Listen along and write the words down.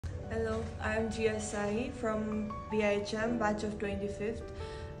Hello, I am Jeeya Shahi from BIHM batch of 25th.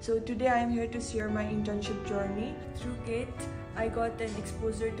 So today I am here to share my internship journey. Through GATE, I got an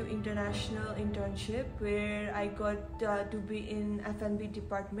exposure to international internship where I got to be in F&B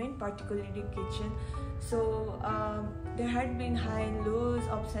department, particularly kitchen. So there had been high and lows,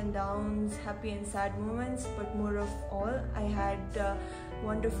 ups and downs, happy and sad moments, but more of all, I had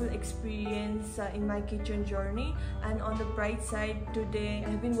wonderful experience in my kitchen journey. And on the bright side, today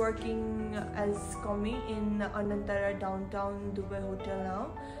I've been working as commie in Anantara downtown Dubai hotel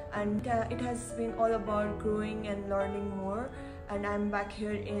now, and it has been all about growing and learning more. And I'm back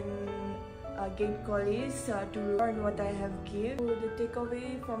here in GATE College to learn what I have given. So the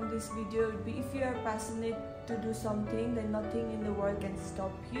takeaway from this video would be, if you are passionate to do something, then nothing in the world can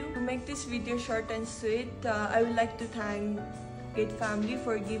stop you. To make this video short and sweet, I would like to thank GATE family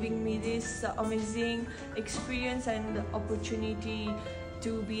for giving me this amazing experience and opportunity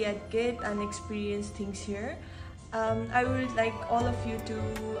to be at GATE and experience things here. I would like all of you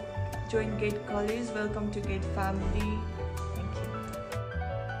to join GATE College. Welcome to GATE family.